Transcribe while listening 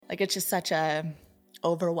Like, it's just such a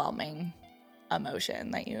overwhelming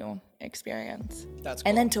emotion that you experience. That's cool.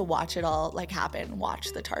 And then to watch it all like happen,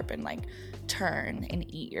 watch the tarpon like turn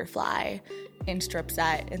and eat your fly in strip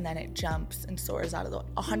set, and then it jumps and soars out of the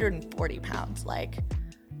 140 pounds. Like,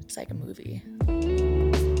 it's like a movie.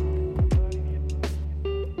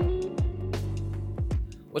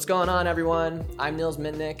 What's going on, everyone? I'm Nils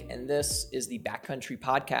Mitnick, and this is the Backcountry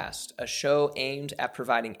Podcast, a show aimed at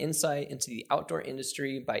providing insight into the outdoor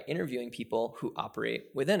industry by interviewing people who operate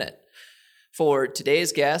within it. For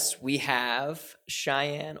today's guest, we have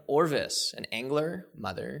Shyanne Orvis, an angler,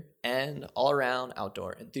 mother, and all-around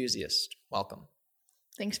outdoor enthusiast. Welcome.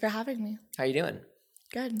 Thanks for having me. How you doing?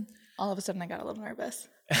 Good. All of a sudden, I got a little nervous.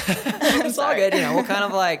 It's all good. We'll kind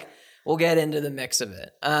of we'll get into the mix of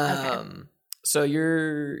it. Okay. So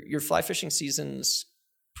your fly fishing season's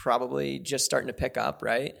probably just starting to pick up,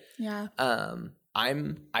 right? Yeah.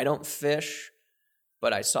 I don't fish,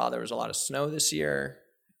 but I saw there was a lot of snow this year.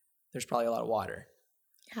 There's probably a lot of water.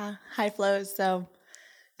 Yeah, high flows. So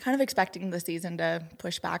kind of expecting the season to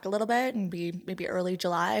push back a little bit and be maybe early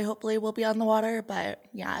July. Hopefully we'll be on the water. But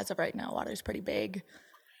yeah, as of right now, water's pretty big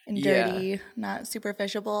and dirty, not super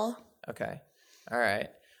fishable. Okay. All right.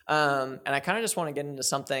 And I kind of just want to get into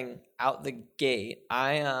something out the gate.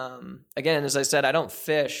 Again, as I said, I don't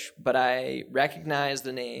fish, but I recognize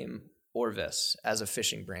the name Orvis as a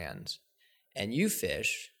fishing brand. And you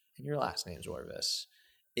fish, and your last name's Orvis.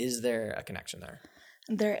 Is there a connection there?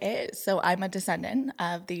 There is. So I'm a descendant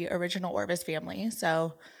of the original Orvis family.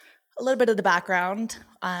 So a little bit of the background.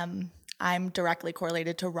 I'm directly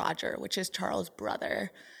correlated to Roger, which is Charles'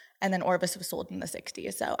 brother. And then Orvis was sold in the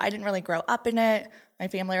 60s. So I didn't really grow up in it. My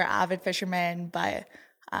family are avid fishermen, but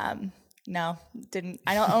no,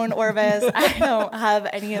 I don't own Orvis. I don't have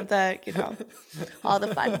any of the, all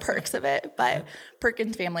the fun perks of it. But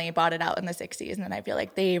Perkins family bought it out in the 60s. And then I feel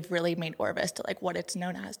like they've really made Orvis to like what it's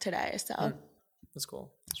known as today. So that's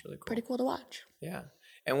cool. That's really cool. Pretty cool to watch. Yeah.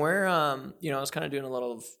 And where, I was kind of doing a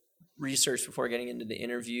little research before getting into the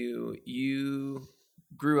interview. You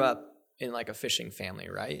grew up in like a fishing family,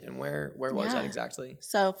 right? And where was that exactly?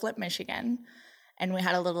 So Flint, Michigan. And we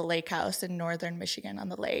had a little lake house in northern Michigan on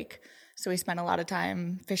the lake. So we spent a lot of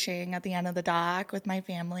time fishing at the end of the dock with my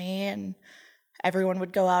family, and everyone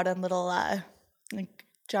would go out on little like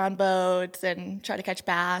john boats and try to catch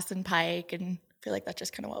bass and pike, and I feel like that's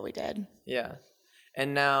just kind of what we did. Yeah.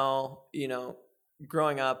 And now,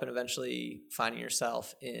 growing up and eventually finding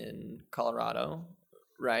yourself in Colorado,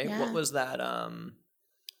 right? Yeah. What was that?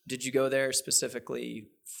 Did you go there specifically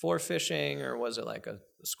for fishing, or was it like a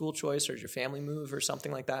school choice, or did your family move or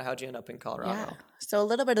something like that? How'd you end up in Colorado? Yeah. So a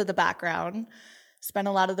little bit of the background. Spent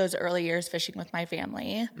a lot of those early years fishing with my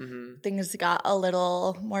family. Mm-hmm. Things got a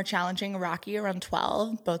little more challenging, rocky around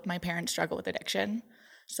 12. Both my parents struggled with addiction.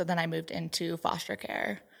 So then I moved into foster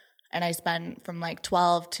care. And I spent from like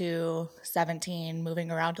 12 to 17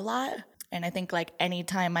 moving around a lot. And I think like any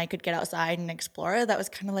time I could get outside and explore, that was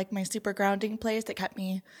kind of like my super grounding place that kept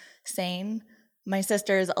me sane. My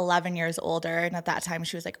sister is 11 years older, and at that time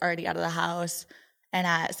she was like already out of the house. And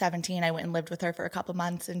at 17, I went and lived with her for a couple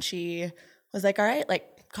months, and she was like, all right,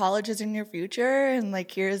 like college is in your future, and like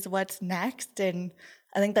here's what's next. And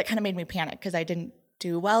I think that kind of made me panic because I didn't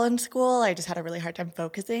do well in school. I just had a really hard time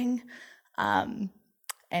focusing.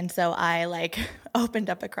 And so I like opened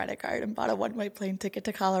up a credit card and bought a one-way plane ticket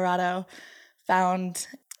to Colorado, found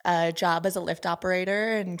a job as a lift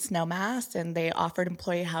operator in Snowmass, and they offered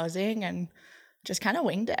employee housing, and just kind of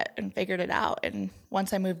winged it and figured it out. And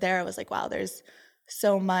once I moved there, I was like, wow, there's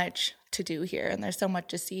so much to do here, and there's so much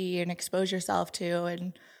to see and expose yourself to,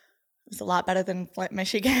 and it was a lot better than Flint,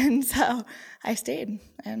 Michigan. So I stayed,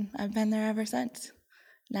 and I've been there ever since,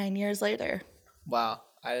 9 years later. Wow.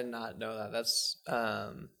 I did not know that.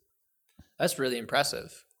 That's really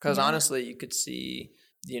impressive. Because honestly, you could see,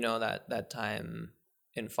 that time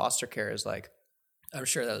in foster care is like, I'm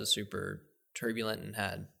sure that was super turbulent and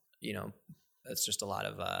had, that's just a lot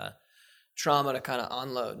of trauma to kind of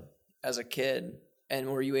unload as a kid.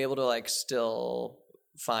 And were you able to like still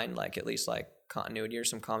find like at least like continuity or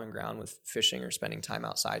some common ground with fishing or spending time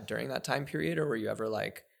outside during that time period? Or were you ever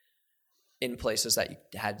like in places that you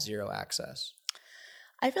had zero access?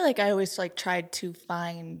 I feel like I always like tried to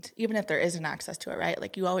find, even if there isn't access to it, right?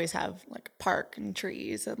 Like you always have like park and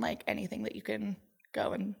trees and like anything that you can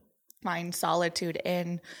go and find solitude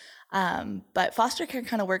in. But foster care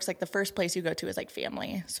kind of works like the first place you go to is like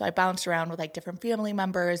family. So I bounced around with like different family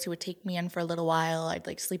members who would take me in for a little while. I'd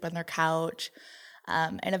like sleep on their couch.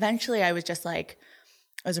 And eventually I was just like,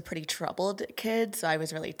 I was a pretty troubled kid, so I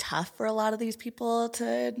was really tough for a lot of these people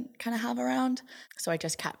to kind of have around. So I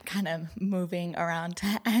just kept kind of moving around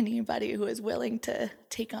to anybody who was willing to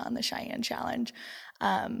take on the Shyanne challenge.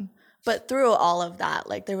 But through all of that,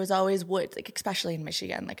 like there was always woods, like especially in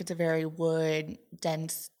Michigan, like it's a very wood,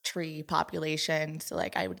 dense tree population. So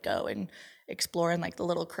like I would go and explore in like the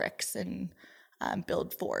little creeks and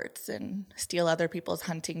build forts and steal other people's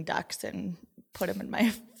hunting ducks and put them in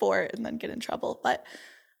my fort and then get in trouble. But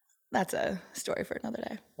that's a story for another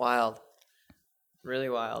day. Wild. Really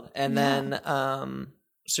wild. And then,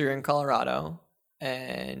 so you're in Colorado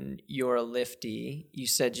and you're a lifty. You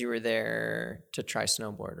said you were there to try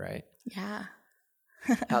snowboard, right? Yeah.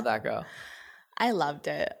 How'd that go? I loved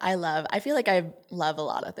it. I feel like I love a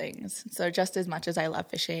lot of things. So just as much as I love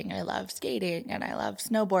fishing, I love skating and I love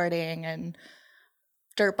snowboarding and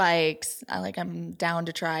dirt bikes. I'm down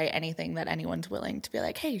to try anything that anyone's willing to be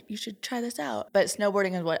like, hey, you should try this out. But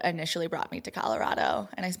snowboarding is what initially brought me to Colorado.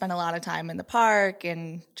 And I spent a lot of time in the park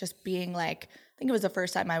and just being like, I think it was the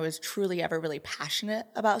first time I was truly ever really passionate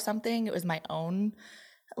about something. It was my own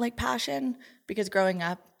like passion, because growing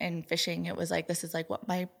up in fishing, it was like, this is like what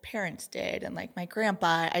my parents did. And like my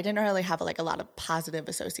grandpa, I didn't really have like a lot of positive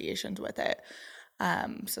associations with it.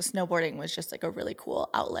 So snowboarding was just like a really cool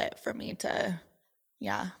outlet for me to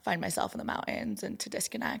find myself in the mountains and to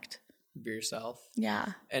disconnect. Be yourself.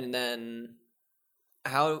 Yeah. And then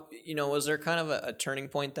how, was there kind of a turning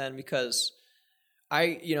point then? Because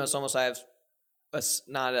it's almost, I have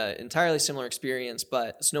not an entirely similar experience,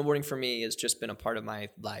 but snowboarding for me has just been a part of my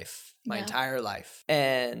life, my entire life.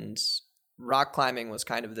 And rock climbing was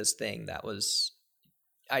kind of this thing that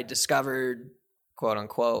I discovered, quote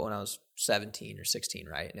unquote, when I was 17 or 16,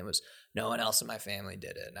 right? And it was no one else in my family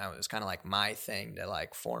did it. And it was kind of like my thing to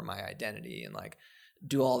like form my identity and like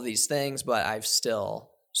do all these things. But I've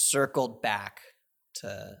still circled back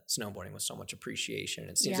to snowboarding with so much appreciation.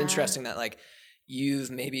 It seems interesting that like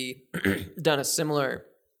you've maybe done a similar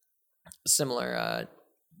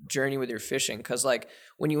journey with your fishing. Because like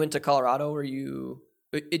when you went to Colorado,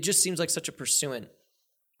 it just seems like such a pursuant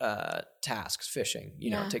tasks fishing,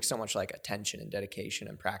 it takes so much like attention and dedication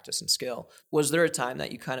and practice and skill. Was there a time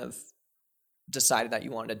that you kind of decided that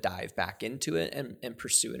you wanted to dive back into it and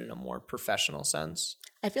pursue it in a more professional sense?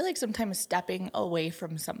 I feel like sometimes stepping away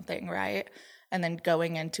from something, right, and then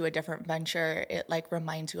going into a different venture, it like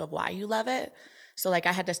reminds you of why you love it. So like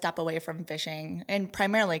I had to step away from fishing, and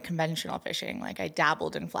primarily conventional fishing. Like I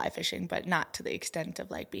dabbled in fly fishing, but not to the extent of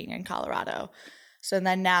like being in Colorado. So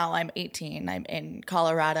then now I'm 18, I'm in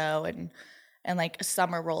Colorado, and like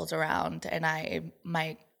summer rolls around, and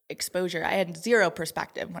my exposure, I had zero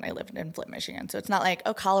perspective when I lived in Flint, Michigan. So it's not like,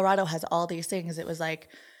 oh, Colorado has all these things. It was like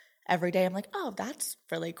every day I'm like, oh, that's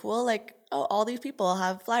really cool. Like, oh, all these people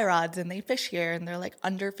have fly rods and they fish here and they're like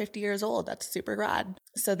under 50 years old. That's super rad.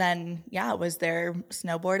 So then, I was there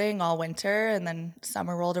snowboarding all winter, and then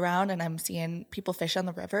summer rolled around and I'm seeing people fish on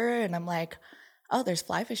the river, and I'm like, oh, there's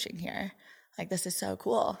fly fishing here. Like, this is so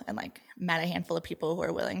cool. And like met a handful of people who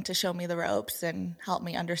are willing to show me the ropes and help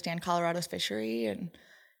me understand Colorado's fishery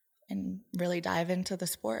and really dive into the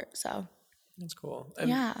sport. So that's cool.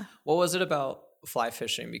 And what was it about fly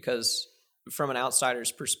fishing? Because from an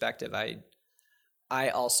outsider's perspective, I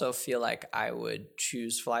also feel like I would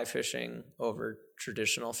choose fly fishing over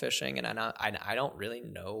traditional fishing, and I don't really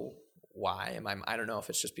know why. I don't know if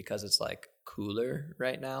it's just because it's like cooler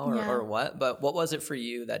right now or what. But what was it for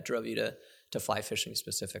you that drove you to fly fishing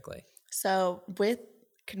specifically? So with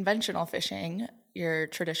conventional fishing, your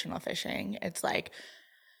traditional fishing, it's like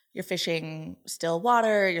you're fishing still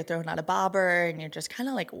water, you're throwing out a bobber, and you're just kind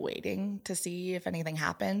of like waiting to see if anything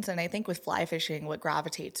happens. And I think with fly fishing, what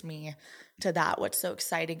gravitates me to that, what's so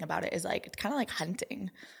exciting about it is like, it's kind of like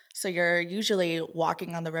hunting. So you're usually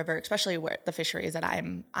walking on the river, especially where the fisheries that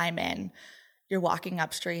I'm in, you're walking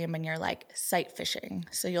upstream and you're like sight fishing.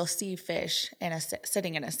 So you'll see fish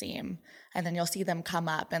sitting in a seam, and then you'll see them come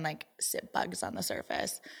up and like sit bugs on the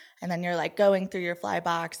surface. And then you're like going through your fly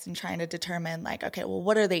box and trying to determine like, okay, well,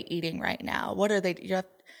 what are they eating right now?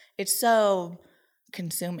 It's so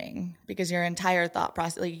consuming because your entire thought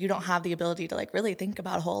process, like you don't have the ability to like really think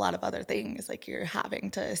about a whole lot of other things. Like you're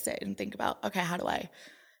having to sit and think about, okay, how do I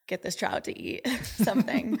get this trout to eat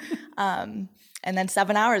something? And then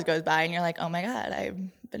 7 hours goes by and you're like, oh my God, I've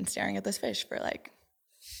been staring at this fish for like,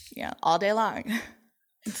 all day long.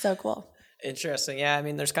 It's so cool. Interesting. Yeah. I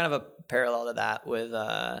mean, there's kind of a parallel to that with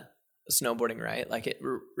snowboarding, right? Like it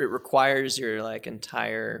requires your like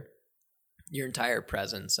entire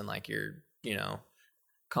presence and like your,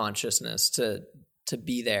 consciousness to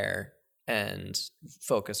be there and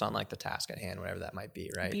focus on like the task at hand, whatever that might be,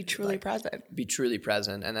 right? Be truly present. Be truly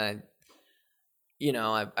present. And then,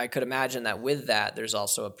 I could imagine that with that, there's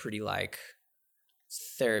also a pretty like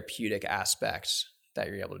therapeutic aspect that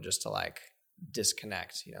you're able to just to like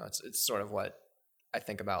disconnect. It's sort of what I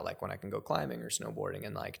think about like when I can go climbing or snowboarding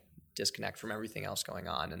and like disconnect from everything else going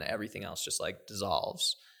on, and everything else just like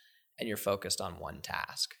dissolves and you're focused on one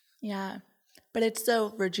task. Yeah. But it's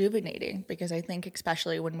so rejuvenating, because I think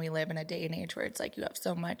especially when we live in a day and age where it's like you have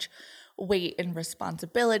so much weight and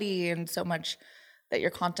responsibility and so much that you're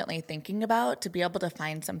constantly thinking about, to be able to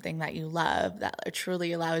find something that you love that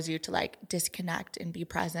truly allows you to like disconnect and be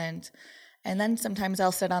present. And then sometimes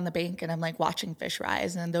I'll sit on the bank and I'm like watching fish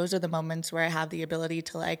rise, and those are the moments where I have the ability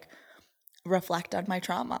to like reflect on my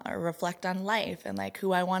trauma or reflect on life and like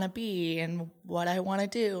who I want to be and what I want to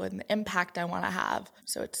do and the impact I want to have.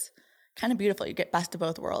 So it's kind of beautiful. You get best of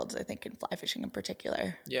both worlds, I think, in fly fishing in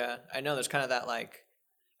particular. Yeah, I know there's kind of that, like,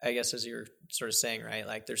 I guess as you're sort of saying, right?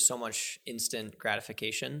 Like there's so much instant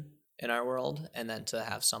gratification in our world, and then to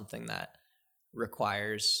have something that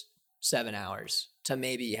requires 7 hours to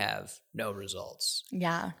maybe have no results.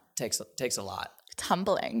 Yeah. Takes a lot. It's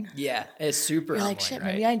humbling. Yeah, it's super You're humbling, like, shit,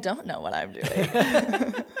 right? maybe I don't know what I'm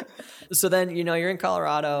doing. So then, you're in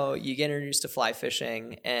Colorado, you get introduced to fly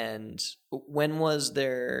fishing, and when was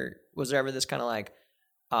there ever this kind of like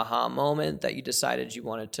aha moment that you decided you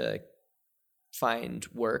wanted to find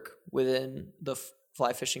work within the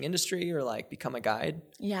fly fishing industry or like become a guide?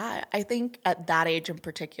 Yeah, I think at that age in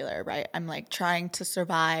particular, right, I'm like trying to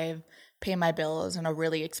survive, pay my bills in a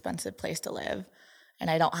really expensive place to live. And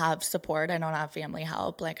I don't have support. I don't have family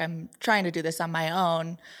help. Like I'm trying to do this on my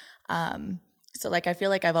own. So like I feel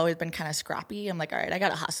like I've always been kind of scrappy. I'm like, all right, I got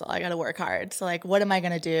to hustle. I got to work hard. So like, what am I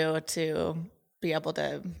going to do to be able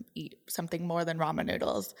to eat something more than ramen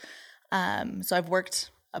noodles? So I've worked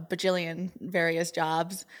a bajillion various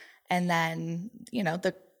jobs. And then,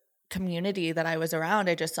 the community that I was around,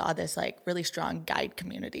 I just saw this like really strong guide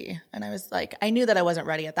community. And I was like, I knew that I wasn't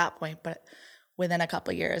ready at that point, but within a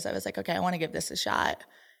couple of years, I was like, okay, I want to give this a shot,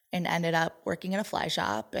 and ended up working in a fly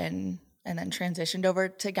shop and then transitioned over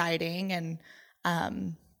to guiding. And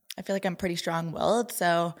I feel like I'm pretty strong-willed.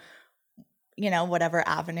 So, whatever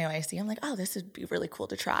avenue I see, I'm like, oh, this would be really cool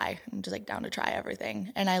to try. I'm just like down to try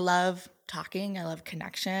everything. And I love talking. I love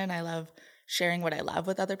connection. I love sharing what I love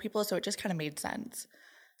with other people. So it just kind of made sense.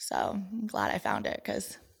 So I'm glad I found it,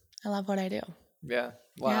 because I love what I do. Yeah.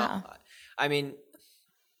 Wow. Yeah. I mean,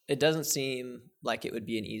 it doesn't seem like it would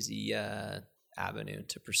be an easy avenue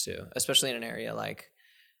to pursue, especially in an area like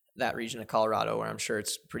that region of Colorado, where I'm sure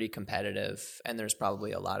it's pretty competitive, and there's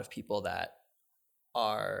probably a lot of people that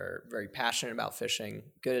are very passionate about fishing,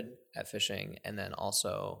 good at fishing, and then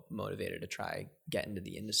also motivated to try get into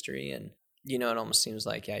the industry. And it almost seems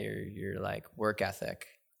like your like work ethic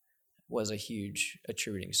was a huge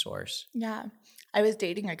attributing source. Yeah. I was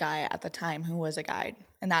dating a guy at the time who was a guide,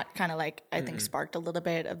 and that kind of like, I think sparked a little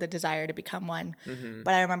bit of the desire to become one. Mm-hmm.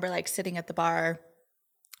 But I remember like sitting at the bar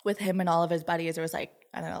with him and all of his buddies. There was like,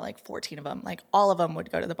 I don't know, like 14 of them. Like all of them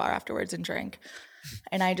would go to the bar afterwards and drink.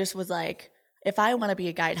 And I just was like, if I want to be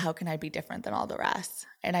a guide, how can I be different than all the rest?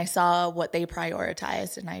 And I saw what they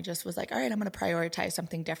prioritized, and I just was like, all right, I'm going to prioritize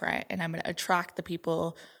something different, and I'm going to attract the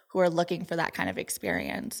people who are looking for that kind of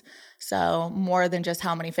experience. So more than just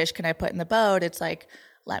how many fish can I put in the boat, it's like,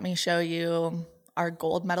 let me show you our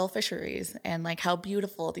gold medal fisheries and like how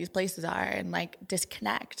beautiful these places are, and like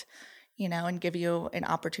disconnect, and give you an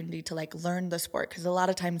opportunity to like learn the sport. Because a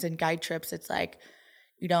lot of times in guide trips, it's like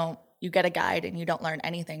you get a guide and you don't learn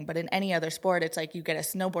anything. But in any other sport, it's like you get a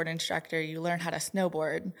snowboard instructor, you learn how to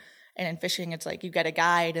snowboard. And in fishing, it's like you get a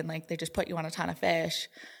guide and like they just put you on a ton of fish.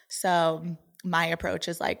 So my approach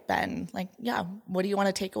has like been like, yeah, what do you want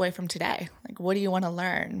to take away from today? Like, what do you want to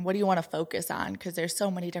learn? What do you want to focus on? Because there's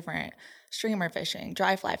so many different streamer fishing,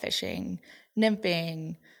 dry fly fishing,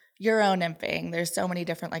 nymphing, Euro nymphing. There's so many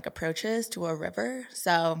different like approaches to a river.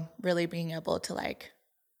 So really being able to like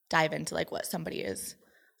dive into like what somebody is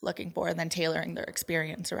looking for, and then tailoring their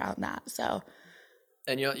experience around that. So,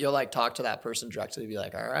 and you'll like talk to that person directly, be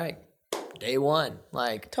like, all right, day one,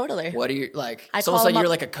 like totally. What are you like? It's almost like you're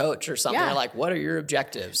like a coach or something. Yeah. You're like, what are your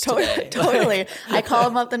objectives today? Totally. I call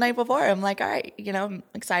them up the night before. I'm like, all right, I'm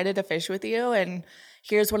excited to fish with you, and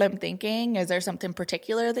here's what I'm thinking. Is there something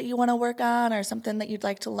particular that you want to work on, or something that you'd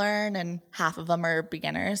like to learn? And half of them are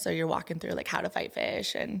beginners, so you're walking through like how to fight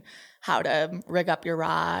fish and how to rig up your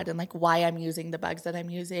rod, and like why I'm using the bugs that I'm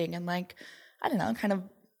using, and like, I don't know, kind of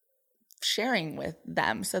sharing with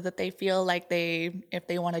them so that they feel like if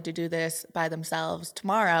they wanted to do this by themselves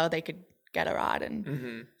tomorrow, they could get a rod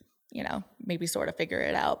and, maybe sort of figure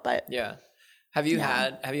it out. But yeah. Have you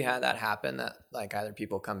had that happen, that like either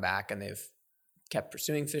people come back and they've kept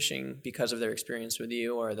pursuing fishing because of their experience with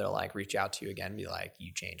you, or they'll like reach out to you again and be like,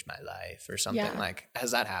 you changed my life or something? Yeah. Like,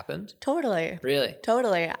 has that happened? Totally. Really?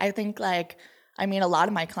 Totally. I think like, I mean, a lot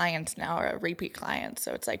of my clients now are repeat clients.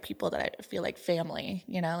 So it's like people that I feel like family,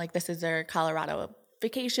 you know, like this is their Colorado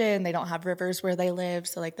vacation. They don't have rivers where they live.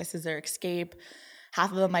 So like this is their escape.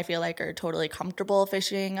 Half of them I feel like are totally comfortable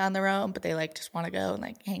fishing on their own, but they like just want to go and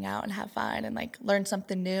like hang out and have fun and like learn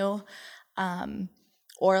something new.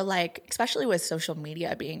 Or like, especially with social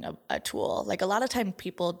media being a tool, like a lot of time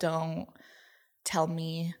people don't tell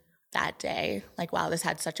me that day, like, wow, this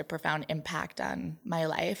had such a profound impact on my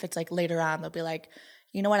life. It's like later on, they'll be like,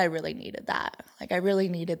 you know what, I really needed that. Like I really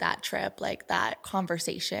needed that trip. Like that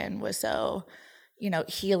conversation was so, you know,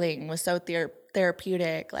 healing, was so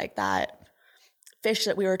therapeutic, like that fish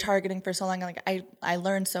that we were targeting for so long. Like I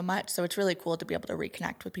learned so much. So it's really cool to be able to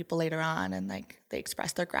reconnect with people later on and like they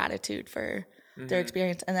express their gratitude for their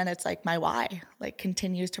experience. And then it's like my why like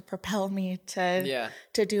continues to propel me to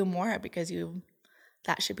do more, because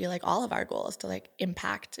that should be like all of our goals, to like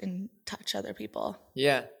impact and touch other people.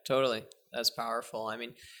 Yeah, totally. That's powerful. I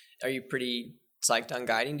mean, are you pretty psyched on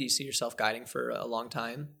guiding? Do you see yourself guiding for a long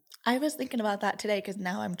time? I was thinking about that today, because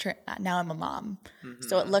now I'm a mom,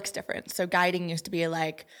 so it looks different. So guiding used to be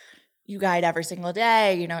like, you guide every single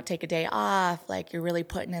day, you don't take a day off, like you're really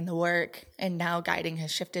putting in the work. And now guiding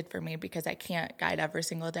has shifted for me because I can't guide every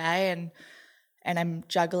single day, and I'm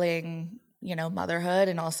juggling, you know, motherhood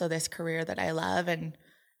and also this career that I love. And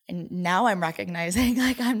now I'm recognizing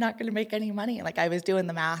like I'm not going to make any money. Like I was doing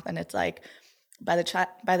the math, and it's like by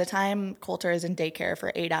the time Coulter is in daycare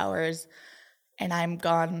for 8 hours and I'm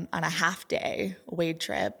gone on a half day Wade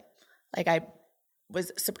trip, like I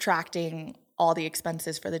was subtracting all the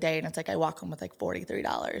expenses for the day, and it's like I walk home with like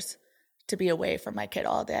 $43 to be away from my kid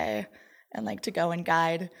all day and like to go and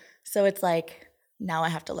guide. So it's like now I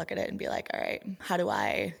have to look at it and be like, all right, how do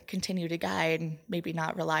I continue to guide and maybe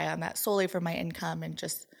not rely on that solely for my income, and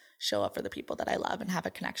just show up for the people that I love and have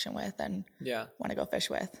a connection with and want to go fish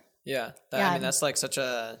with. I mean, that's like such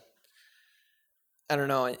a, I don't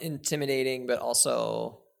know, intimidating, but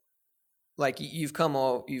also like you've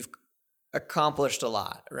accomplished a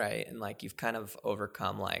lot, right? And like you've kind of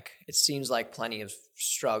overcome, like it seems like plenty of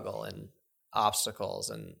struggle and obstacles,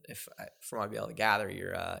 and from what I've been able to gather,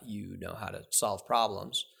 you know how to solve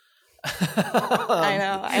problems. I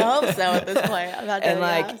know. I hope so at this point.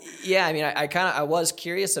 I mean, I was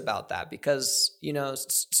curious about that, because you know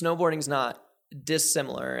snowboarding's not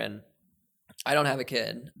dissimilar, and I don't have a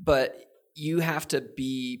kid, but you have to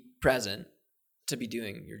be present to be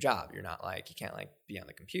doing your job. You're not like, you can't like be on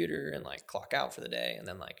the computer and like clock out for the day and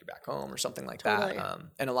then like you're back home or something like that.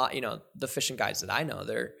 And a lot, you know, the fishing guides that I know,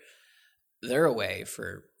 they're away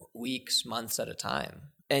for weeks, months at a time.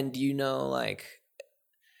 And you know, like,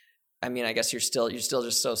 I mean, I guess you're still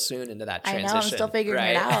just so soon into that transition. I know, I'm still figuring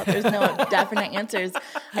it out. There's no definite answers.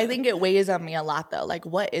 I think it weighs on me a lot though. Like,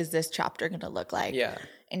 what is this chapter going to look like? Yeah.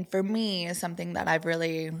 And for me, something that I've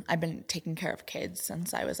been taking care of kids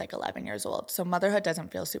since I was like 11 years old. So motherhood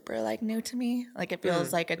doesn't feel super like new to me. Like it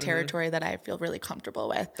feels like a territory that I feel really comfortable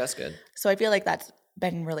with. That's good. So I feel like that's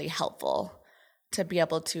been really helpful to be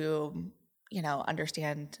able to, you know,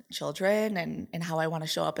 understand children and how I want to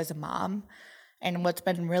show up as a mom. And what's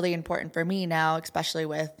been really important for me now, especially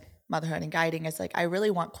with motherhood and guiding, is like I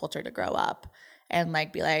really want Coulter to grow up and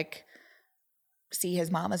like be like, see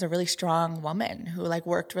his mom as a really strong woman who like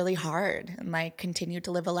worked really hard and like continued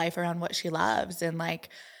to live a life around what she loves. And like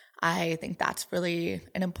I think that's really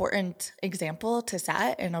an important example to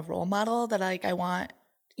set and a role model that like I want,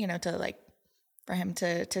 you know, to like for him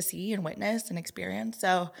to see and witness and experience.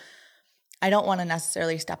 So I don't want to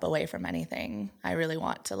necessarily step away from anything. I really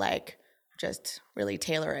want to like just really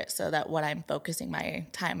tailor it so that what I'm focusing my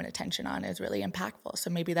time and attention on is really impactful. So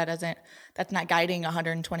maybe that's not guiding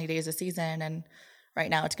 120 days a season. And right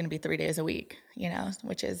now it's going to be 3 days a week, you know,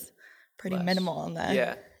 which is pretty minimal in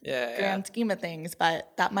the grand scheme of things, but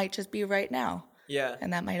that might just be right now. Yeah.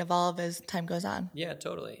 And that might evolve as time goes on. Yeah,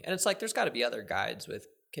 totally. And it's like, there's got to be other guides with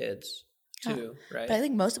kids too, right? But I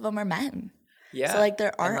think most of them are men. Yeah. So like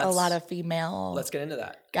there aren't a lot of female let's get into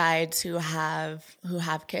that guides who have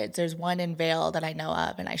kids. There's one in Vail that I know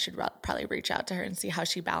of, and I should probably reach out to her and see how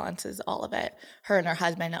she balances all of it. Her and her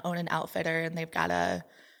husband own an outfitter, and they've got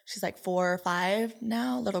she's like 4 or 5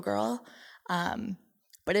 now, little girl.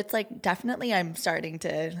 But it's like definitely I'm starting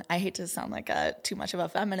to, I hate to sound like too much of a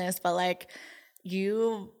feminist, but like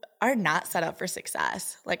you are not set up for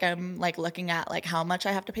success. Like I'm like looking at like how much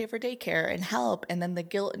I have to pay for daycare and help, and then the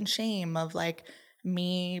guilt and shame of like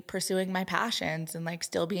me pursuing my passions and like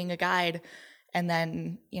still being a guide. And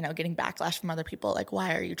then, getting backlash from other people, like,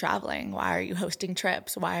 why are you traveling? Why are you hosting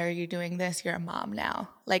trips? Why are you doing this? You're a mom now.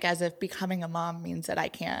 Like, as if becoming a mom means that I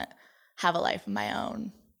can't have a life of my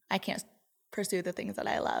own. I can't pursue the things that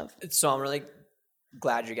I love. So I'm really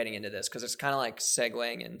glad you're getting into this, because it's kind of like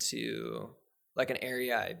segueing into like an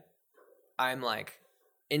area I'm like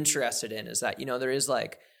interested in, is that, there is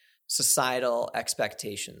like societal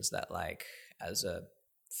expectations that like as a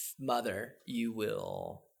mother, you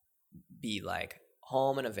will be like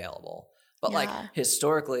home and available. But like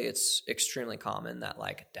historically, it's extremely common that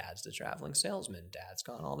like dad's the traveling salesman, dad's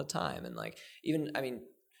gone all the time. And like, even, I mean,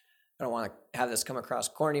 I don't want to have this come across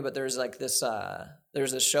corny, but there's like this,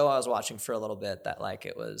 there's this show I was watching for a little bit that like,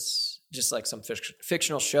 it was just like some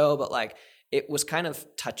fictional show, but like it was kind of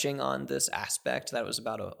touching on this aspect that it was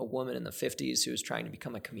about a woman in the 50s who was trying to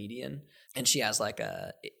become a comedian. And she has like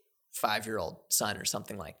a 5-year-old son or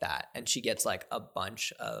something like that. And she gets like a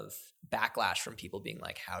bunch of backlash from people being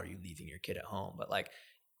like, how are you leaving your kid at home? But like,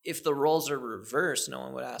 if the roles are reversed, no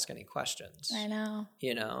one would ask any questions. I know.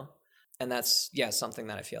 And that's, something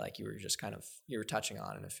that I feel like you were touching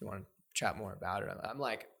on. And if you want to chat more about it, I'm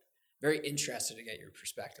like very interested to get your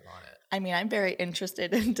perspective on it. I mean, I'm very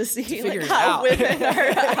interested to see like how women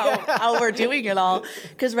are, how we're doing it all.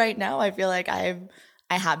 Because right now I feel like I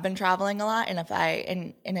have been traveling a lot,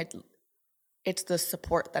 and it's the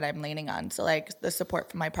support that I'm leaning on. So like the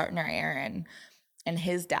support from my partner Aaron and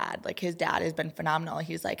his dad. Like his dad has been phenomenal.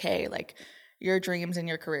 He's like, hey, like your dreams and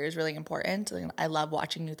your career is really important. And I love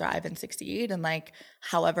watching you thrive and succeed. And like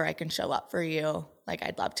however I can show up for you, like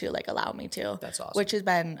I'd love to, like allow me to. That's awesome. Which has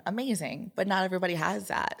been amazing. But not everybody has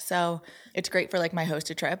that. So it's great for like my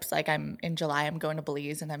hosted trips. Like in July, I'm going to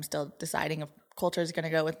Belize, and I'm still deciding if Coulter's going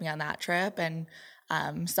to go with me on that trip. And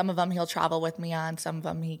some of them he'll travel with me on, some of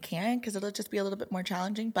them he can't, because it'll just be a little bit more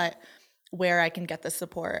challenging. But where I can get the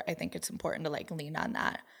support, I think it's important to like lean on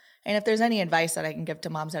that. And if there's any advice that I can give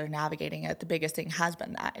to moms that are navigating it, the biggest thing has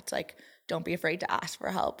been that it's like, don't be afraid to ask for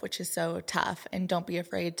help, which is so tough. And don't be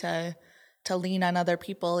afraid to lean on other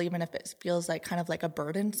people, even if it feels like kind of like a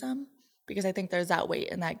burdensome, because I think there's that weight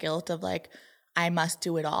and that guilt of like, I must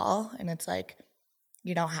do it all. And it's like,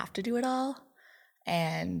 you don't have to do it all.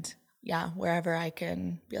 And wherever I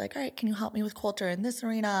can be like, all right, can you help me with Coulter in this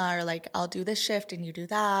arena? Or like, I'll do this shift and you do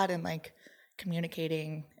that. And like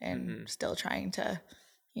communicating and still trying to,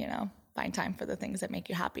 find time for the things that make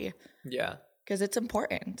you happy. Yeah. Because it's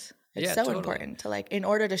important. It's so important to like, in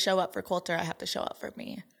order to show up for Coulter, I have to show up for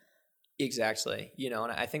me. Exactly.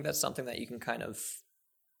 And I think that's something that you can kind of,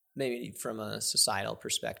 maybe from a societal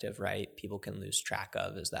perspective, right, people can lose track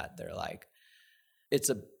of, is that they're like, it's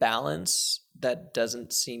a balance that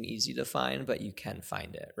doesn't seem easy to find, but you can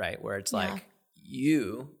find it, right? Where it's like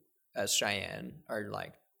you as Shyanne are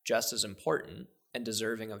like just as important and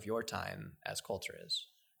deserving of your time as Coulter is,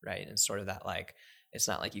 right? And sort of that like, it's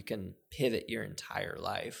not like you can pivot your entire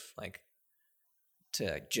life like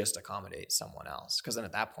to just accommodate someone else, because then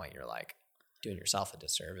at that point you're like doing yourself a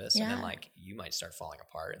disservice, and then like you might start falling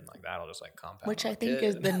apart, and like that'll just like compound. Which I think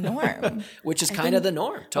is the norm. Which is kind of the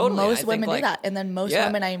norm. Totally. Most women do that. And then most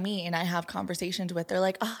women I meet and I have conversations with, they're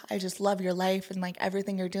like, oh, I just love your life and like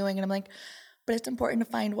everything you're doing. And I'm like, but it's important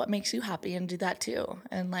to find what makes you happy and do that too.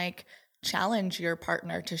 And like challenge your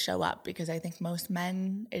partner to show up, because I think most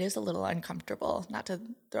men, it is a little uncomfortable, not to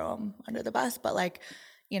throw them under the bus, but like,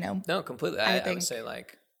 No, completely. I would say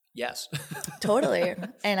like, yes. Totally.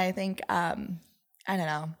 And I think, I don't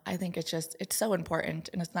know, I think it's so important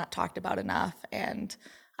and it's not talked about enough. And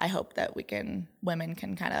I hope that women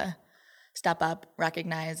can kind of step up,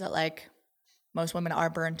 recognize that like most women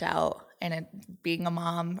are burnt out, and being a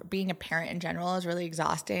mom, being a parent in general is really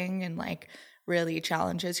exhausting and like really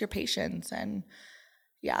challenges your patience. And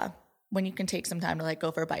when you can take some time to like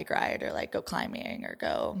go for a bike ride or like go climbing or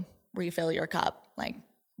go refill your cup, like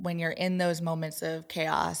when you're in those moments of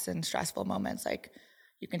chaos and stressful moments, like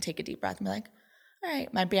you can take a deep breath and be like, all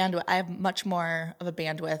right, my bandwidth, I have much more of a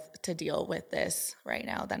bandwidth to deal with this right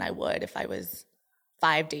now than I would if I was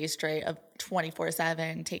 5 days straight of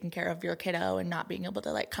 24/7 taking care of your kiddo and not being able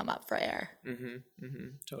to like come up for air.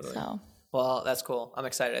 Totally. So, well, that's cool. I'm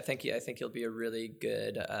excited. I think you'll be a really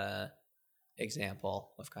good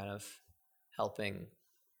example of kind of helping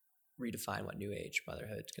redefine what new age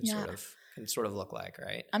motherhood can sort of look like,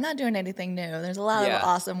 right? I'm not doing anything new. There's a lot of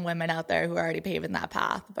awesome women out there who are already paving that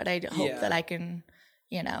path, but I hope that I can,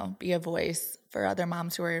 be a voice for other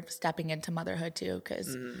moms who are stepping into motherhood too,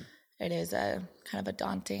 because it is a kind of a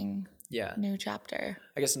daunting new chapter.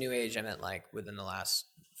 I guess new age, I meant like within the last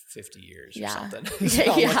 50 years or Yeah. something.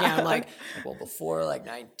 So Yeah. I'm like, well, before like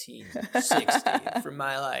 1960, from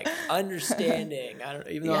my like understanding,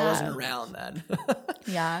 even though I wasn't around then.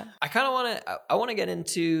 Yeah. I want to get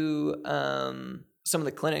into some of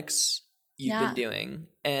the clinics you've been doing,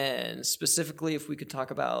 and specifically if we could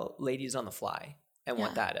talk about Ladies on the Fly and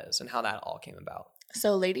what that is and how that all came about.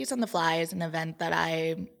 So Ladies on the Fly is an event that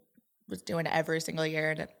I was doing every single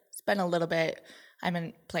year, and it's been a little bit, I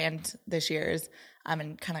haven't planned this year's,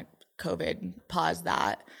 and kind of COVID paused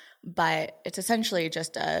that, but it's essentially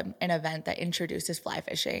just an event that introduces fly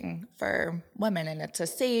fishing for women, and it's a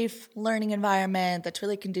safe learning environment that's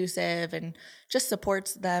really conducive and just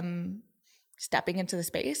supports them stepping into the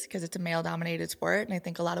space because it's a male-dominated sport. And I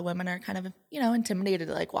think a lot of women are kind of, intimidated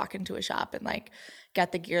to like walk into a shop and like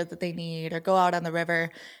get the gear that they need or go out on the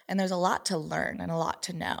river. And there's a lot to learn and a lot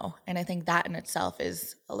to know. And I think that in itself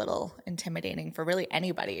is a little intimidating for really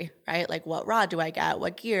anybody, right? Like, what rod do I get?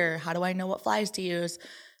 What gear? How do I know what flies to use?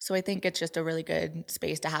 So I think it's just a really good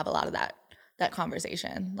space to have a lot of that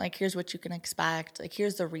conversation. Like, here's what you can expect. Like,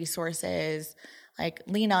 here's the resources. Like,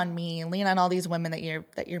 lean on me, lean on all these women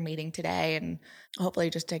that you're meeting today, and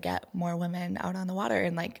hopefully just to get more women out on the water.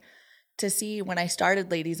 And like, to see when I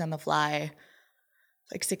started Ladies on the Fly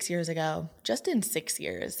like 6 years ago, just in 6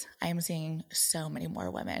 years, I am seeing so many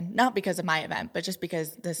more women, not because of my event, but just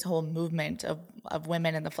because this whole movement of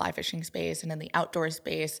women in the fly fishing space and in the outdoor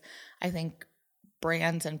space, I think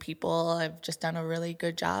brands and people have just done a really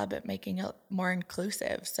good job at making it more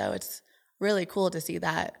inclusive. So it's really cool to see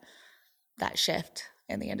that shift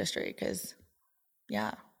in the industry because,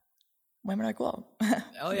 women are cool.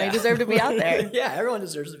 Oh, yeah. They deserve to be out there. Yeah, everyone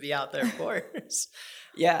deserves to be out there, of course.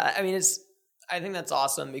 Yeah, I mean, I think that's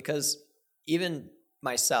awesome because even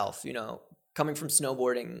myself, coming from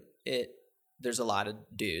snowboarding, there's a lot of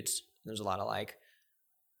dudes. There's a lot of like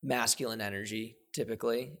masculine energy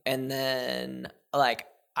typically. And then like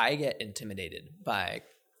I get intimidated by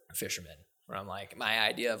fishermen where I'm like, my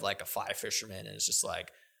idea of like a fly fisherman is just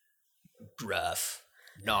like gruff,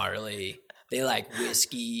 gnarly. They like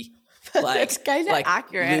whiskey. Like, it's kind of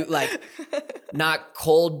accurate. Like not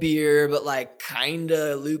cold beer, but like kind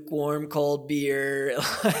of lukewarm cold beer.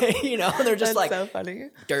 They're just That's like so funny.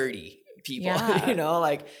 dirty people, Yeah.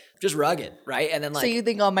 like just rugged, right? And then like, so you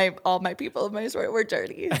think all my people in my sport were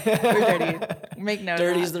dirty? We're dirty. Make note.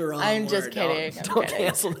 Dirty's the wrong I'm word. just kidding. Don't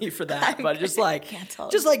cancel me for that. But just like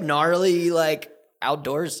Canceled. just like gnarly, like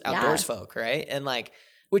outdoors folk, right? And like,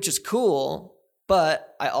 which is cool,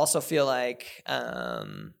 but I also feel like,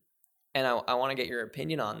 and I want to get your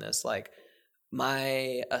opinion on this. Like,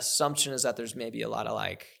 my assumption is that there's maybe a lot of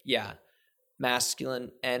like,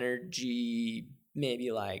 masculine energy,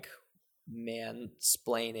 maybe like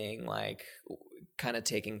mansplaining, like kind of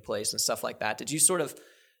taking place and stuff like that. Did you sort of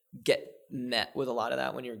get met with a lot of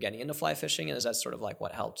that when you were getting into fly fishing? And is that sort of like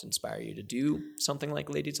what helped inspire you to do something like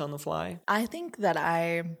Ladies on the Fly? I think that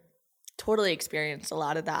I totally experienced a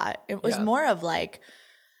lot of that. It was more of like,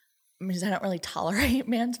 because I don't really tolerate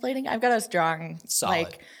mansplaining. I've got a strong,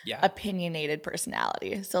 opinionated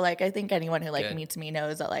personality. So like, I think anyone who like meets me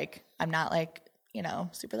knows that like, I'm not like,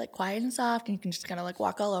 super like quiet and soft and you can just kind of like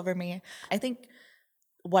walk all over me. I think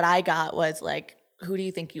what I got was like, who do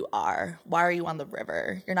you think you are? Why are you on the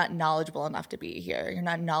river? You're not knowledgeable enough to be here. You're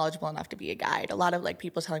not knowledgeable enough to be a guide. A lot of like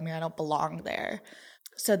people telling me I don't belong there.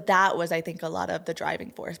 So that was, I think, a lot of the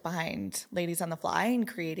driving force behind Ladies on the Fly and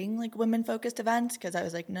creating like women-focused events, because I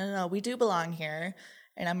was like, no, we do belong here.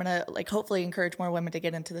 And I'm going to like hopefully encourage more women to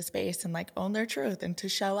get into the space and like own their truth and to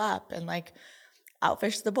show up and like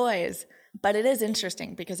outfish the boys. But it is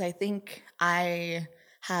interesting because I think I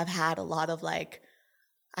have had a lot of like,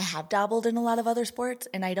 I have dabbled in a lot of other sports,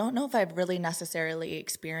 and I don't know if I've really necessarily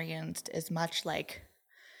experienced as much like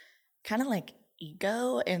kind of like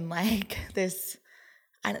ego and like this,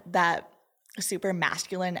 that super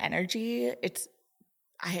masculine energy. It's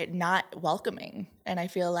not welcoming. And I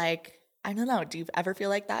feel like, I don't know, do you ever feel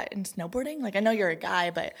like that in snowboarding? Like, I know you're a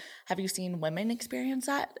guy, but have you seen women experience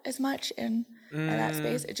that as much in that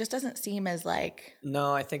space? It just doesn't seem as like...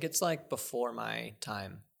 No, I think it's like before my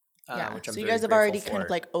time. Which I'm so you very guys have already for. kind of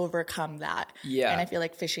like overcome that. Yeah. And I feel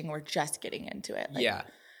like fishing, we're just getting into it. Like, yeah.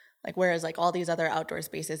 Like, whereas like all these other outdoor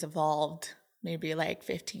spaces evolved maybe like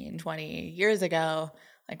 15, 20 years ago,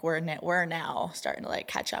 like we're now starting to like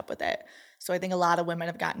catch up with it. So I think a lot of women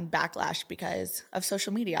have gotten backlash because of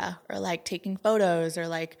social media or like taking photos, or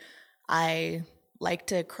like I like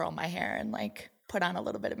to curl my hair and like put on a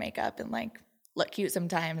little bit of makeup and like look cute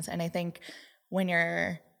sometimes. And I think when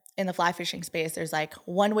you're in the fly fishing space, there's like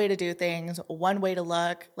one way to do things, one way to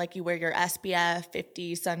look. Like you wear your SPF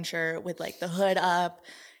 50 sun shirt with like the hood up,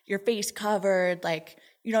 your face covered, like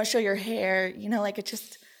you don't show your hair, you know, like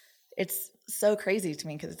it's so crazy to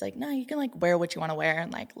me because it's like, no, you can like wear what you want to wear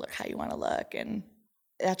and like look how you want to look. And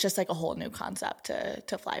that's just like a whole new concept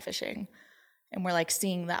to fly fishing. And we're like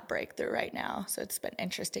seeing that breakthrough right now. So it's been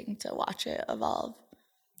interesting to watch it evolve.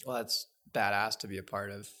 Well, that's badass to be a part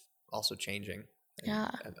of also changing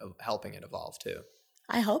and helping it evolve too.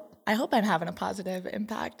 I hope I'm having a positive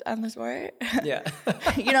impact on the sport. Yeah.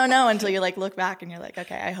 You don't know until you like look back and you're like,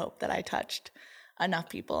 okay, I hope that I touched enough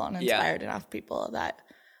people and inspired enough people that,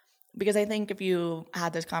 because I think if you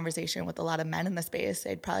had this conversation with a lot of men in the space,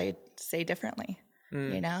 they'd probably say differently.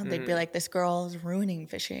 You know, they'd be like, this girl's ruining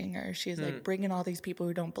fishing, or she's like bringing all these people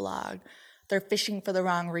who don't belong. They're fishing for the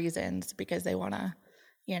wrong reasons because they want to,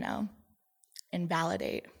 you know,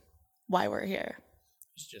 invalidate why we're here.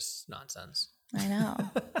 It's just nonsense. I know.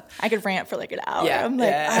 I could rant for like an hour. Yeah, I'm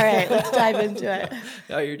like, all right, let's dive into it.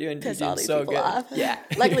 No, you're doing so good. Off. Yeah.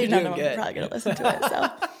 Luckily, none of them are probably going to listen to it.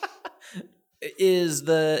 So, is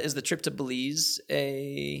the trip to Belize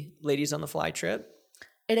a ladies on the fly trip?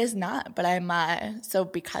 It is not, but I'm so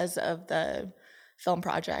because of the film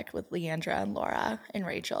project with Leandra and Laura and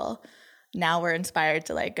Rachel, now we're inspired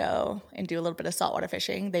to like go and do a little bit of saltwater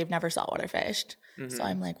fishing. They've never saltwater fished. So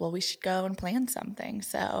I'm like, well, we should go and plan something.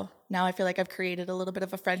 So now I feel like I've created a little bit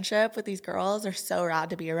of a friendship with these girls. They're so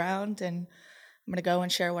rad to be around, and I'm going to go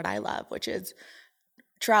and share what I love, which is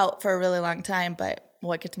trout for a really long time. But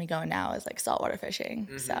what gets me going now is like saltwater fishing.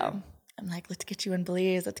 So I'm like, let's get you in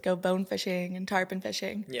Belize. Let's go bone fishing and tarpon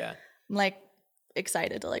fishing. Yeah. I'm like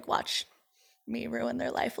excited to like watch me ruin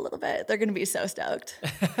their life a little bit. They're going to be so stoked.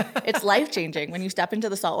 It's life-changing. When you step into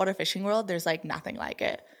the saltwater fishing world, there's like nothing like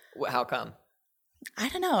it. How come? I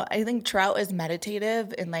don't know. I think trout is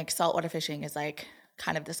meditative, and like saltwater fishing is like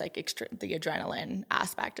kind of this like the adrenaline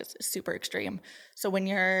aspect is super extreme. So when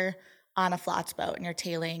you're on a flats boat and you're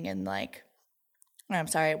tailing and like,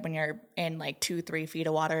 when you're in like 2-3 feet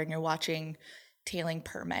of water and you're watching tailing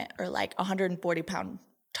permit or like 140-pound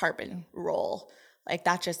tarpon roll, like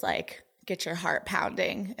that just like gets your heart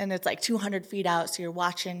pounding. And it's like 200 feet out, so you're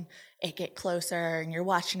watching it get closer and you're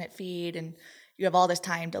watching it feed, and you have all this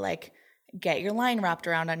time to like get your line wrapped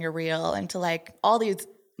around on your reel and to like all these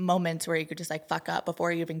moments where you could just like fuck up before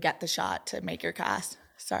you even get the shot to make your cast.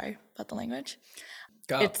 Sorry about the language.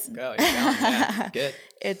 Go. You're down. Yeah. Good.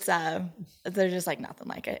 It's there's just like nothing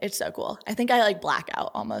like it. It's so cool. I think I like black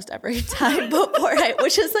out almost every time before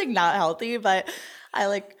which is like not healthy, but I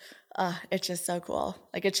like it's just so cool.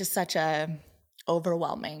 Like it's just such a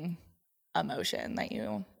overwhelming emotion that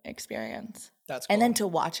you experience. That's cool. And then to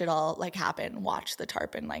watch it all like happen, watch the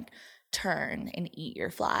tarpon like turn and eat your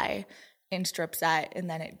fly in strip set, and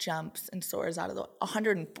then it jumps and soars out of the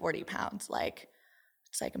 140 pounds. Like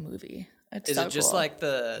it's like a movie. Is so it just cool. like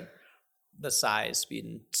the size, speed,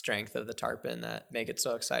 and strength of the tarpon that make it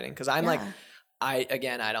so exciting? Because I'm like, I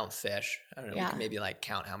don't fish. I don't know. We can maybe like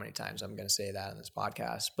count how many times I'm going to say that on this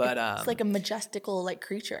podcast, but it's like a majestical like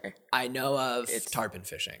creature. I know of tarpon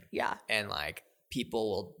fishing. Yeah, and like people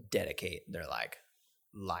will dedicate their like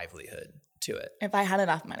livelihood to it. If I had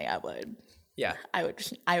enough money, I would. Yeah, I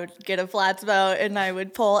would get a flats boat and I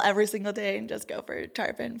would pull every single day and just go for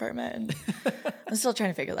tarpon permit. And I'm still trying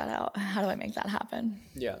to figure that out. How do I make that happen?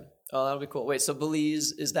 Yeah. Oh, that'll be cool. Wait, so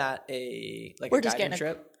Belize, is that a guiding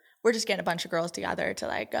trip? We're just getting a bunch of girls together to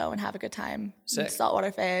like go and have a good time. Sick.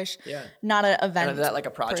 Saltwater fish. Yeah. Not an event. And is that like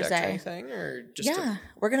a project or anything, or just? Yeah,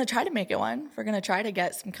 we're gonna try to make it one. We're gonna try to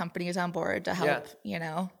get some companies on board to help. You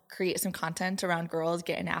know, create some content around girls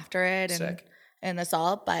getting after it and the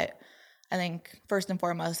salt. But I think first and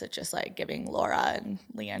foremost, it's just like giving Laura and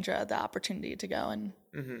Leandra the opportunity to go and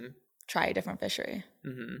try a different fishery.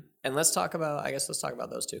 And let's talk about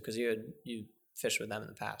those two, because you fished with them in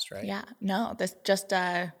the past, right? Yeah. No, this just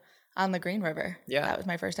on the Green River. Yeah. That was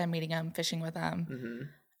my first time meeting them, fishing with them.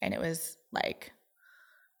 And it was like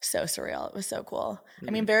so surreal. It was so cool. I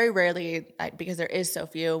mean, very rarely, because there is so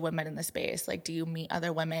few women in the space, like do you meet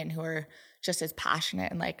other women who are just as passionate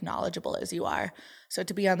and like knowledgeable as you are. So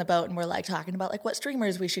to be on the boat and we're like talking about like what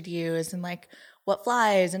streamers we should use and like what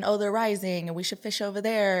flies and they're rising and we should fish over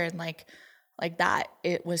there and like that,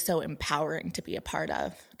 it was so empowering to be a part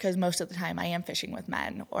of, because most of the time I am fishing with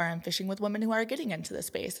men or I'm fishing with women who are getting into the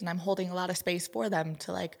space and I'm holding a lot of space for them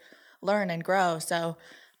to like learn and grow. So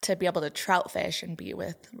to be able to trout fish and be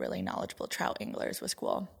with really knowledgeable trout anglers was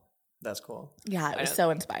cool. That's cool. Yeah, it was so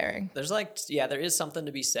inspiring. There's like, there is something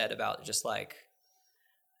to be said about just like,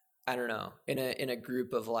 I don't know, in a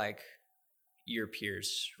group of like your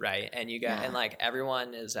peers, right? And you got and like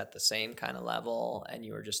everyone is at the same kind of level, and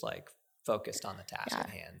you were just like focused on the task at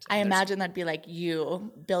hand. I imagine that'd be like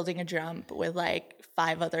you building a jump with like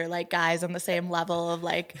 5 other like guys on the same level of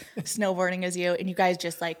like snowboarding as you, and you guys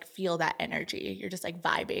just like feel that energy. You're just like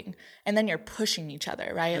vibing, and then you're pushing each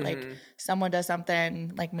other, right? Mm-hmm. Like someone does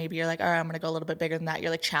something, like maybe you're like, all right, I'm gonna go a little bit bigger than that.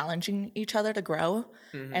 You're like challenging each other to grow,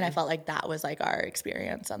 and I felt like that was like our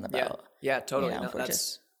experience on the boat. Yeah, totally. You know,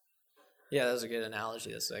 that's a good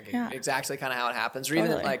analogy. That's like exactly kind of how it happens. Or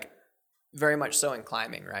even like very much so in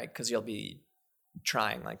climbing, right? Because you'll be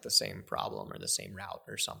trying like the same problem or the same route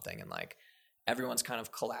or something, and like everyone's kind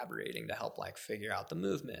of collaborating to help like figure out the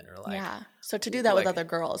movement or like so to do that with other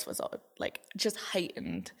girls was like just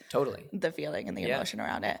heightened the feeling and the emotion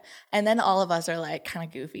around it. And then all of us are like kind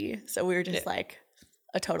of goofy, so we were just like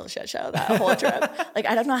a total shit show that whole trip. Like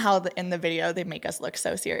I don't know how in the video they make us look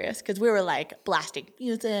so serious, because we were like blasting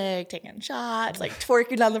music, taking shots, like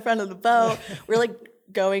twerking down the front of the boat. We're like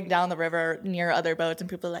going down the river near other boats, and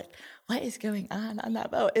people are like, what is going on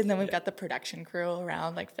that boat? And then we've got the production crew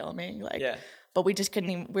around like filming, like but we just couldn't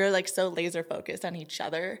even, we were like so laser focused on each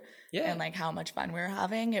other and like how much fun we were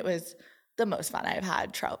having. It was the most fun I've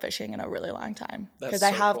had trout fishing in a really long time, because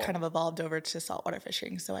I have kind of evolved over to saltwater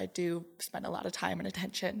fishing, so I do spend a lot of time and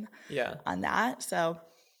attention on that. So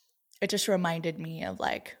it just reminded me of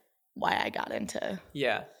like why I got into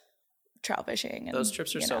trout fishing. And, those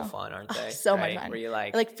trips are so fun, aren't they? So much fun. Where you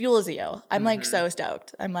like, it like fuels you. I'm like so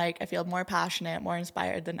stoked. I'm like, I feel more passionate, more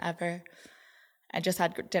inspired than ever. I just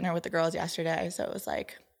had dinner with the girls yesterday, so it was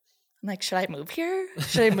like, I'm like, should I move here?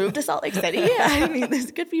 Should I move to Salt Lake City? I mean,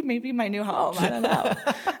 this could be maybe my new home. I don't know.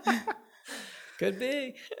 Could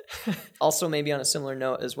be. Also, maybe on a similar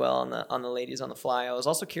note as well, on the Ladies on the Fly, I was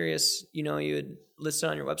also curious, you know, you had listed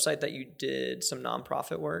on your website that you did some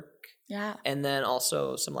nonprofit work. Yeah. And then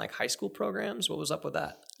also some like high school programs. What was up with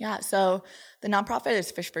that? Yeah. So the nonprofit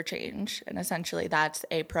is Fish for Change. And essentially that's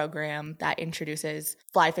a program that introduces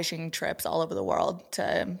fly fishing trips all over the world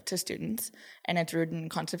to students. And it's rooted in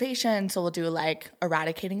conservation. So we'll do like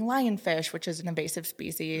eradicating lionfish, which is an invasive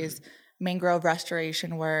species, mangrove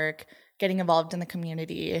restoration work, getting involved in the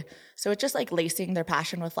community. So it's just like lacing their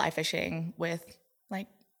passion with fly fishing with like,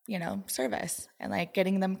 you know, service, and like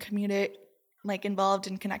getting them like involved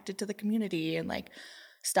and connected to the community and like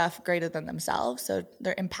stuff greater than themselves. So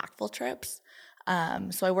they're impactful trips.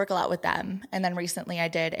 So I work a lot with them. And then recently I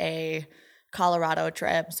did a Colorado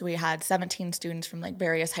trip. So we had 17 students from like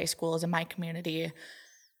various high schools in my community,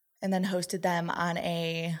 and then hosted them on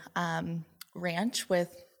a ranch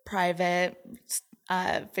with private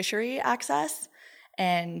fishery access,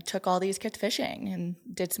 and took all these kids fishing and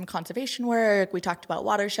did some conservation work. We talked about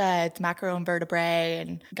watersheds, macroinvertebrae,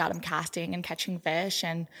 and got them casting and catching fish.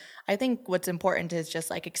 And I think what's important is just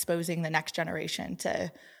like exposing the next generation to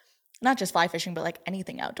not just fly fishing, but like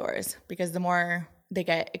anything outdoors, because the more they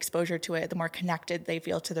get exposure to it, the more connected they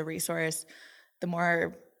feel to the resource, the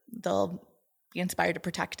more they'll be inspired to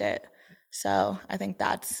protect it. So I think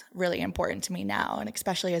that's really important to me now, and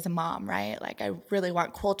especially as a mom, right? Like I really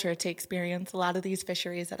want Coulter to experience a lot of these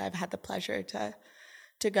fisheries that I've had the pleasure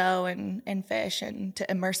to go and fish and to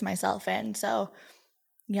immerse myself in. So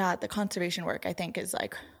yeah, the conservation work I think is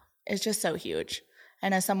just so huge.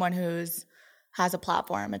 And as someone who's has a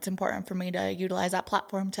platform, it's important for me to utilize that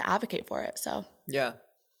platform to advocate for it. So yeah,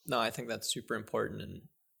 no, I think that's super important. And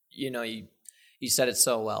you know, you said it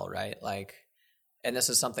so well, right? Like, and this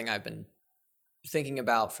is something I've been thinking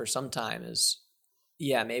about for some time is,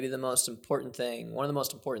 maybe one of the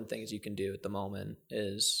most important things you can do at the moment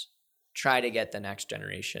is try to get the next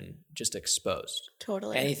generation just exposed.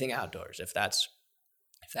 Totally. Anything outdoors. If that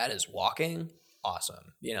is walking,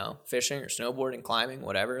 awesome. You know, fishing or snowboarding, climbing,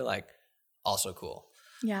 whatever, like also cool.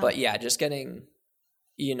 Yeah. But yeah, just getting,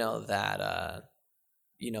 you know, that,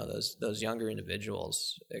 you know, those younger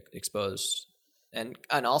individuals exposed, and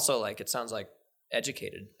also like, it sounds like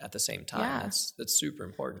educated at the same time. Yeah. That's super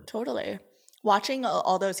important. Totally. Watching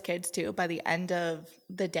all those kids too, by the end of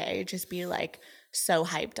the day, just be like so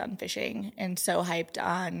hyped on fishing and so hyped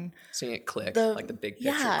on seeing it click, like the big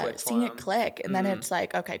picture click. Seeing it click. And then it's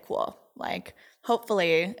like, okay, cool. Like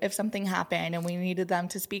hopefully if something happened and we needed them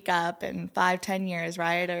to speak up in 5-10 years,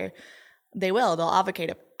 right? Or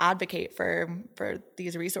they'll advocate for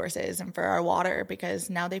these resources and for our water, because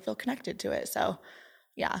now they feel connected to it. So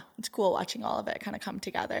yeah, it's cool watching all of it kind of come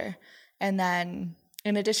together. And then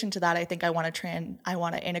in addition to that, I think I want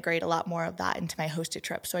to integrate a lot more of that into my hosted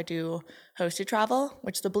trips. So I do hosted travel,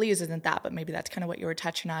 which the Belize isn't that, but maybe that's kind of what you were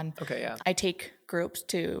touching on. Okay, yeah. I take groups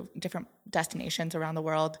to different destinations around the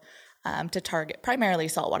world to target primarily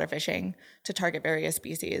saltwater fishing, to target various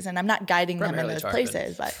species. And I'm not guiding them in those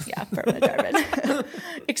places, but yeah, permanent tarpon.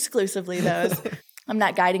 Exclusively those. I'm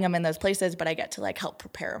not guiding them in those places, but I get to like help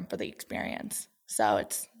prepare them for the experience. So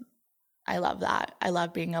I love that. I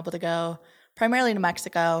love being able to go primarily to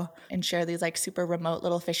Mexico and share these like super remote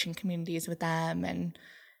little fishing communities with them and,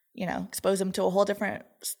 you know, expose them to a whole different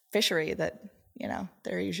fishery that, you know,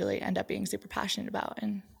 they usually end up being super passionate about.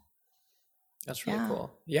 And that's really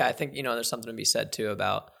cool. Yeah, I think, you know, there's something to be said too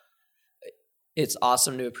about it's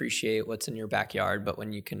awesome to appreciate what's in your backyard, but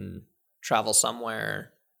when you can travel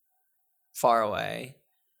somewhere far away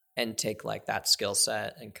and take like that skill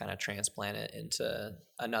set and kind of transplant it into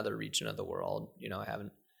another region of the world, you know, I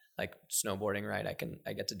haven't like snowboarding, right?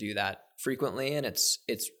 I get to do that frequently, and it's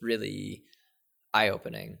really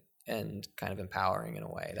eye-opening and kind of empowering in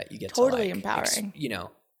a way that you get totally to like, empowering, you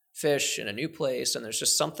know, fish in a new place. And there's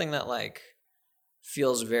just something that like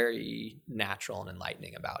feels very natural and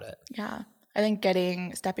enlightening about it. Yeah. I think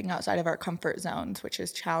stepping outside of our comfort zones, which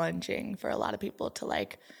is challenging for a lot of people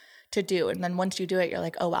to do. And then once you do it, you're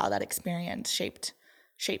like, oh, wow, that experience shaped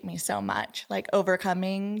me so much. Like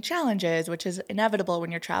overcoming challenges, which is inevitable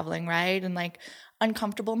when you're traveling, right? And like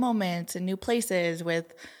uncomfortable moments and new places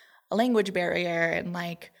with a language barrier and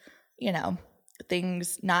like, you know,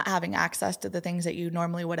 things, not having access to the things that you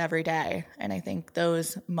normally would every day. And I think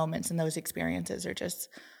those moments and those experiences are just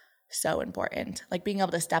so important. Like being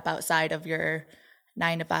able to step outside of your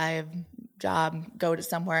 9-to-5 job, go to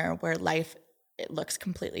somewhere where life, it looks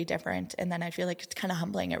completely different. And then I feel like it's kind of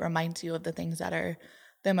humbling. It reminds you of the things that are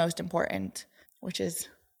the most important, which is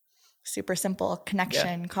super simple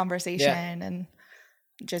connection, conversation, and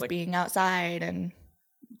just like, being outside and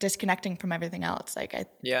disconnecting from everything else. Like I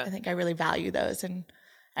think I really value those. And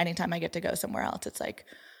anytime I get to go somewhere else, it's like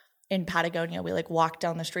in Patagonia, we like walked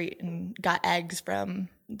down the street and got eggs from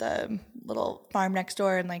the little farm next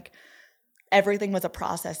door, and like everything was a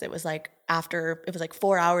process. It was like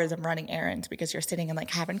 4 hours of running errands because you're sitting and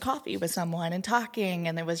like having coffee with someone and talking,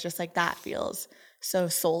 and it was just like that feels so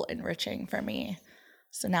soul enriching for me.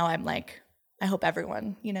 So now I'm like, I hope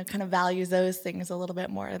everyone, you know, kind of values those things a little bit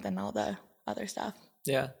more than all the other stuff.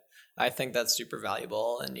 Yeah, I think that's super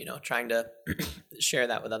valuable, and you know, trying to share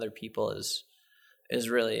that with other people is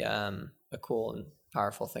really a cool and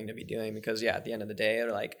powerful thing to be doing, because at the end of the day,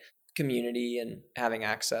 or like community and having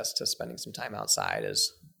access to spending some time outside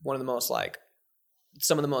is one of the most like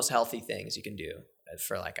some of the most healthy things you can do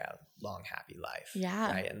for like a long, happy life.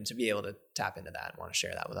 Yeah. Right. And to be able to tap into that and want to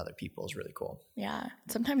share that with other people is really cool. Yeah.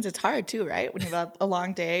 Sometimes it's hard too, right? When you've had a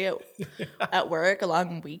long day at work, a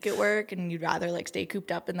long week at work, and you'd rather like stay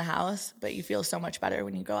cooped up in the house, but you feel so much better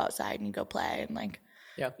when you go outside and you go play and like,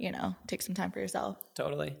 you know, take some time for yourself.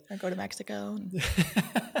 Totally. Or go to Mexico. And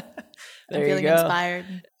I'm feeling inspired.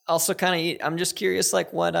 Also kind of, I'm just curious,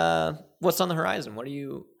 like what's on the horizon? What are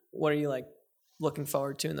you like looking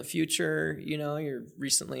forward to in the future? You know, you're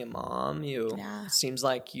recently a mom. It seems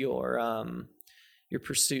like your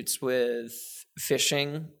pursuits with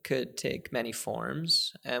fishing could take many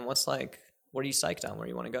forms. And what are you psyched on? Where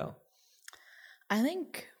do you want to go? I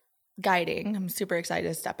think guiding. I'm super excited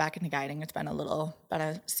to step back into guiding. It's been about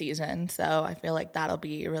a season, so I feel like that'll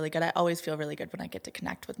be really good. I always feel really good when I get to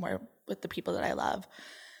connect with the people that I love.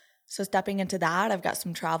 So stepping into that, I've got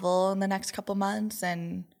some travel in the next couple months,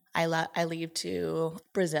 and I leave to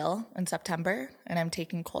Brazil in September, and I'm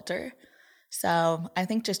taking Coulter. So I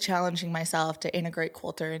think just challenging myself to integrate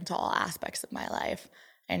Coulter into all aspects of my life,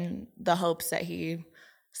 and the hopes that he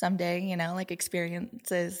someday, you know, like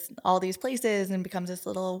experiences all these places and becomes this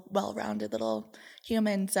little well-rounded little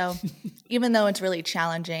human. So even though it's really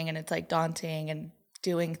challenging and it's like daunting, and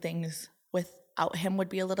doing things without him would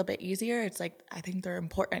be a little bit easier, it's like I think they're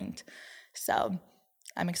important. So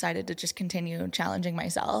I'm excited to just continue challenging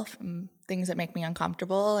myself, things that make me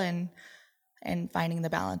uncomfortable, and finding the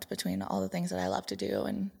balance between all the things that I love to do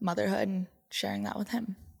and motherhood and sharing that with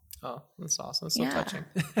him. Oh, that's awesome. That's so touching.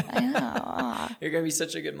 I know. You're going to be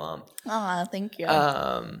such a good mom. Aw, thank you.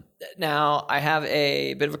 Now, I have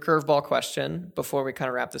a bit of a curveball question before we kind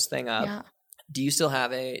of wrap this thing up. Yeah. Do you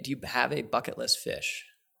have a bucket list fish?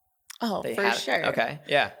 Oh, for sure. Okay.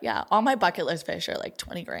 Yeah. Yeah. All my bucket list fish are like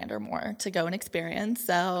 20 grand or more to go and experience.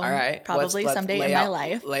 So all right. Probably someday in my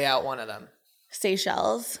life. Lay out one of them.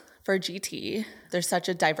 Seychelles for GT. There's such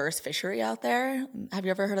a diverse fishery out there. Have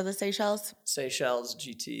you ever heard of the Seychelles? Seychelles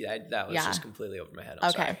GT. That was just completely over my head.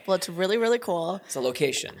 I'm sorry. Well, it's really, really cool. It's a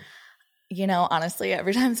location. You know, honestly,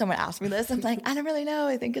 every time someone asks me this, I'm like, I don't really know.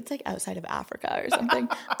 I think it's like outside of Africa or something.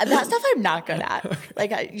 That stuff I'm not good at.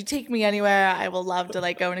 Like, you take me anywhere, I will love to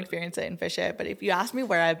like go and experience it and fish it. But if you ask me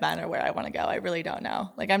where I've been or where I want to go, I really don't know.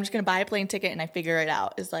 Like, I'm just going to buy a plane ticket and I figure it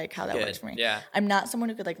out is like how that works for me. Yeah. I'm not someone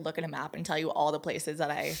who could like look at a map and tell you all the places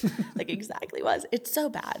that I like exactly was. It's so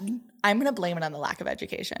bad. I'm going to blame it on the lack of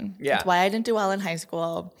education. Yeah. That's why I didn't do well in high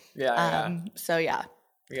school. So yeah.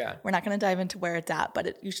 Yeah. We're not going to dive into where it's at, but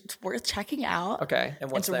it's worth checking out. Okay. And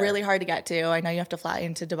what's It's really hard to get to. I know you have to fly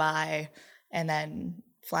into Dubai and then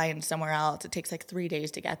fly into somewhere else. It takes like 3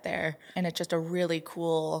 days to get there. And it's just a really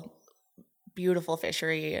cool, beautiful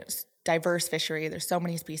fishery. It's diverse fishery. There's so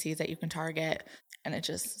many species that you can target. And it's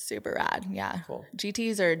just super rad. Yeah. Cool.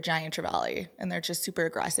 GTs are giant trevally and they're just super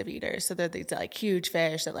aggressive eaters. So they're these like huge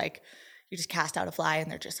fish that like you just cast out a fly and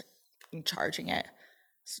they're just like, charging it.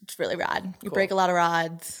 It's really rad. You break a lot of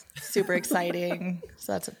rods. Super exciting.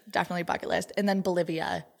 So that's definitely bucket list. And then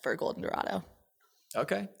Bolivia for golden dorado.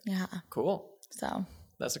 Okay. Yeah. Cool. So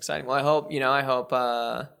that's exciting. Well, I hope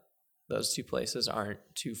those two places aren't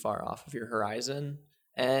too far off of your horizon.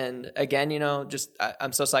 And again,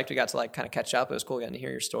 I'm so psyched we got to like kind of catch up. It was cool getting to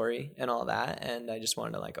hear your story and all that. And I just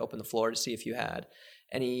wanted to like open the floor to see if you had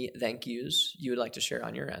any thank yous you would like to share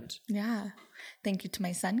on your end. Yeah. Thank you to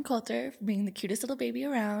my son, Coulter, for being the cutest little baby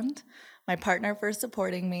around, my partner for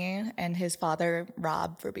supporting me, and his father,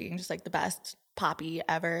 Rob, for being just like the best poppy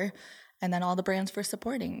ever, and then all the brands for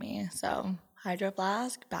supporting me. So Hydro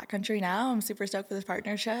Flask, Backcountry Now, I'm super stoked for this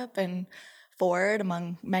partnership, and Ford,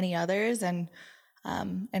 among many others, and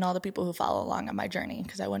all the people who follow along on my journey,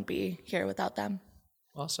 because I wouldn't be here without them.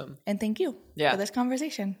 Awesome. And thank you for this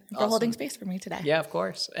conversation, for holding space for me today. Yeah, of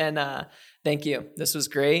course. And thank you. This was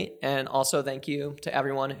great. And also thank you to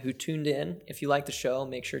everyone who tuned in. If you like the show,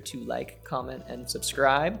 make sure to like, comment, and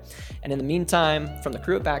subscribe. And in the meantime, from the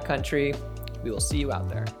crew at Backcountry, we will see you out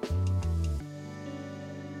there.